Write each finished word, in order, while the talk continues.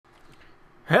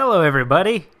Hello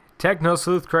everybody, Techno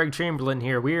Sleuth Craig Chamberlain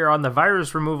here. We are on the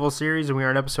virus removal series and we are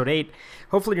on episode 8.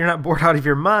 Hopefully you're not bored out of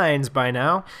your minds by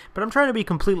now, but I'm trying to be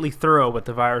completely thorough with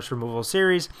the virus removal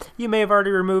series. You may have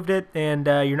already removed it and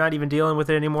you're not even dealing with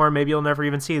it anymore. Maybe you'll never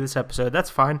even see this episode. That's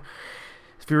fine.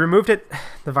 If you removed it,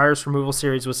 the virus removal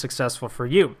series was successful for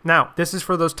you. Now, this is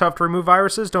for those tough to remove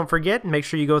viruses. Don't forget, make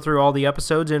sure you go through all the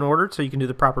episodes in order so you can do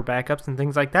the proper backups and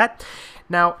things like that.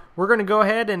 Now, we're going to go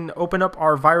ahead and open up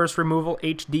our virus removal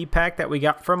HD pack that we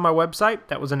got from my website.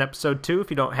 That was in episode 2.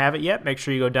 If you don't have it yet, make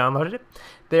sure you go download it.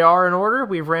 They are in order.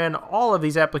 We've ran all of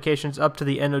these applications up to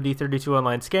the NOD32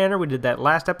 online scanner. We did that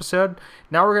last episode.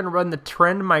 Now we're going to run the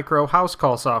Trend Micro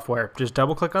Housecall software. Just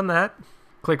double click on that.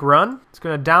 Click Run. It's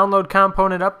going to download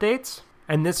component updates.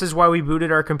 And this is why we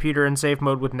booted our computer in safe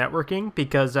mode with networking,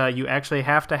 because you actually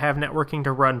have to have networking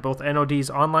to run both NOD's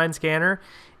online scanner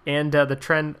and the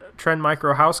Trend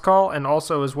Micro Housecall, and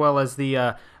also as well as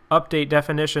the update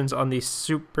definitions on the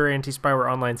Super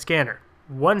Anti-Spyware online scanner.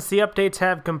 Once the updates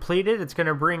have completed, it's going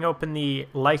to bring open the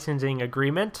licensing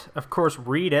agreement. Of course,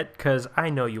 read it, because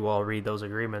I know you all read those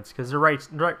agreements, because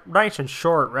they're nice and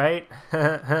short, right?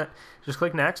 Just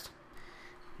click Next.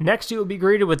 Next, you will be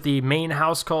greeted with the main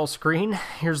house call screen.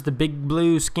 Here's the big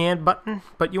blue scan button,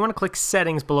 but you want to click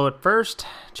Settings below it first.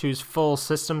 Choose Full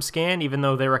System Scan, even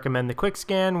though they recommend the Quick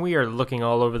Scan. We are looking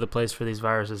all over the place for these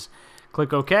viruses.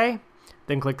 Click OK,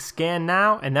 then click Scan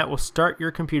Now, and that will start your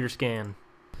computer scan.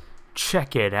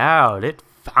 Check it out. It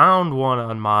found one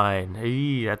on mine.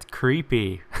 Eee, that's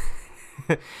creepy.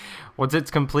 Once it's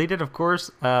completed, of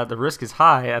course, the risk is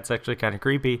high. That's actually kind of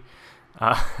creepy.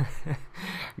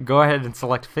 Go ahead and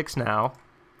select Fix Now,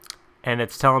 and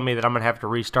it's telling me that I'm going to have to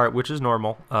restart, which is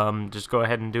normal. Just go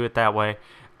ahead and do it that way.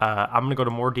 I'm going to go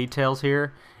to more details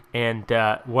here, and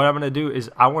what I'm going to do is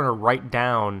I want to write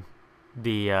down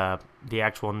the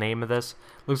actual name of this.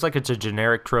 Looks like it's a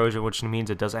generic Trojan, which means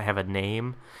it doesn't have a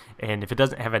name, and if it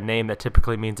doesn't have a name, that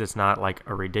typically means it's not like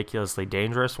a ridiculously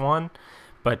dangerous one.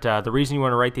 But the reason you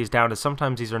want to write these down is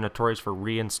sometimes these are notorious for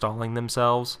reinstalling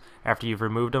themselves after you've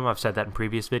removed them. I've said that in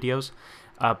previous videos.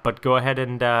 But go ahead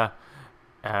and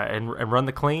run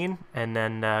the clean, and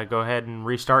then go ahead and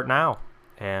restart now.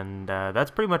 And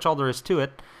that's pretty much all there is to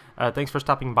it. Thanks for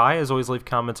stopping by. As always, leave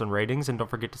comments and ratings, and don't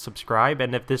forget to subscribe.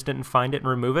 And if this didn't find it and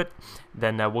remove it,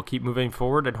 then we'll keep moving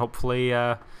forward, and hopefully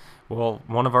well,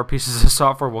 one of our pieces of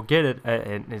software will get it.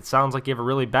 And it sounds like you have a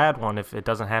really bad one if it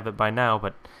doesn't have it by now,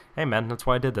 but hey man, that's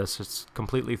why I did this. It's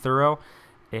completely thorough,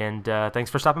 and thanks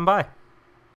for stopping by.